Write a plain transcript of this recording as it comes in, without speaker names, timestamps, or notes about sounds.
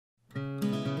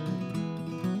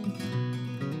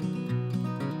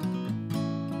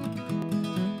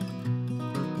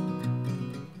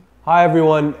Hi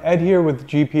everyone, Ed here with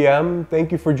GPM.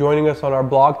 Thank you for joining us on our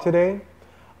blog today.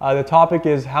 The topic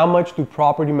is, how much do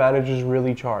property managers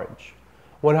really charge?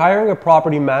 When hiring a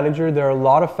property manager, there are a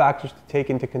lot of factors to take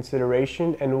into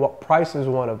consideration, and price is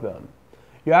one of them.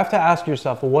 You have to ask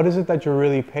yourself, what is it that you're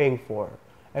really paying for?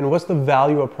 And what's the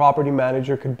value a property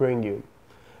manager could bring you?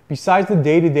 Besides the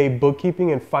day-to-day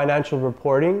bookkeeping and financial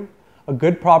reporting, a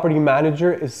good property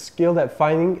manager is skilled at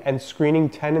finding and screening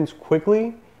tenants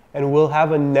quickly and will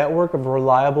have a network of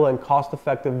reliable and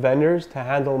cost-effective vendors to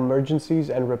handle emergencies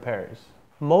and repairs.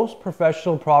 Most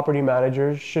professional property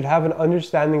managers should have an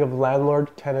understanding of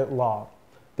landlord-tenant law,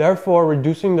 therefore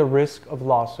reducing the risk of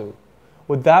lawsuit.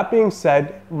 With that being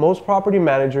said, most property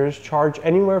managers charge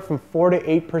anywhere from 4 to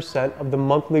 8% of the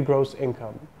monthly gross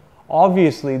income.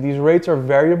 Obviously, these rates are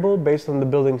variable based on the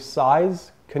building's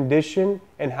size, condition,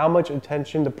 and how much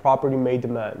attention the property may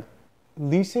demand.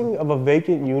 Leasing of a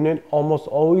vacant unit almost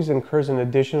always incurs an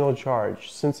additional charge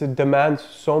since it demands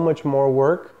so much more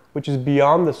work, which is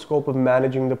beyond the scope of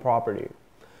managing the property.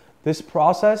 This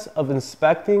process of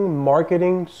inspecting,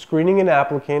 marketing, screening an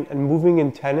applicant, and moving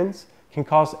in tenants can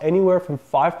cost anywhere from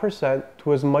 5%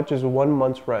 to as much as 1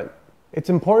 month's rent. It's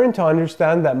important to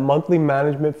understand that monthly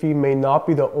management fee may not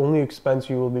be the only expense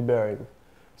you will be bearing.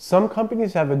 Some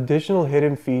companies have additional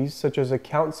hidden fees such as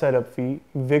account setup fee,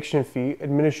 eviction fee,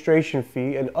 administration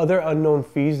fee, and other unknown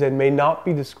fees that may not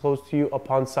be disclosed to you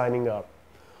upon signing up.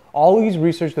 Always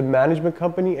research the management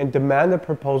company and demand a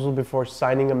proposal before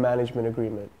signing a management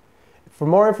agreement. For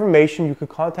more information, you could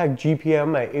contact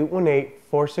GPM at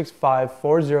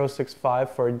 818-465-4065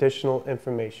 for additional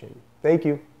information. Thank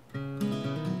you.